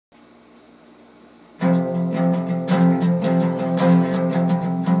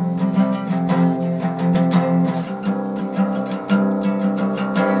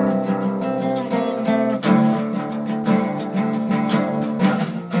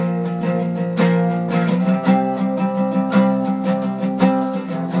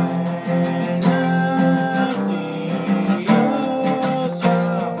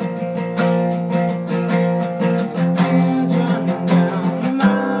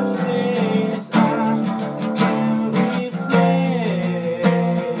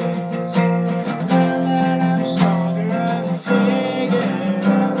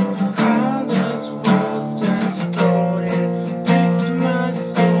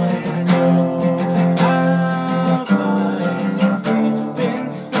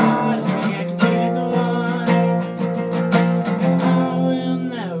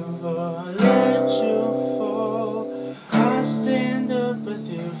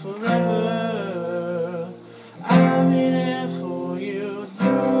forever. I'll be there for you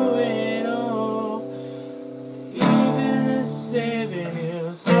through it all. Even if saving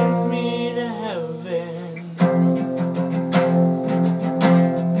you sends me to heaven.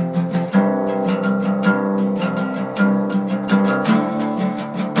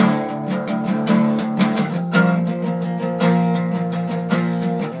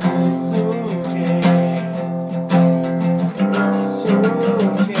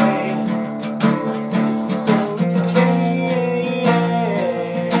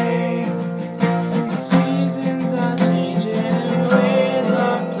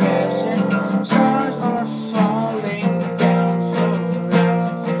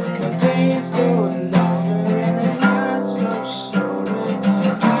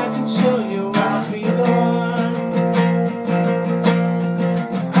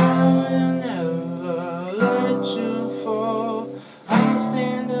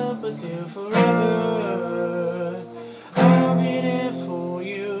 With you forever. I'll be there for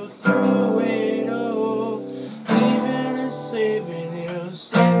you through it all. Even if saving you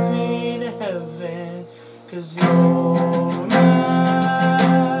sends me to heaven, 'cause you're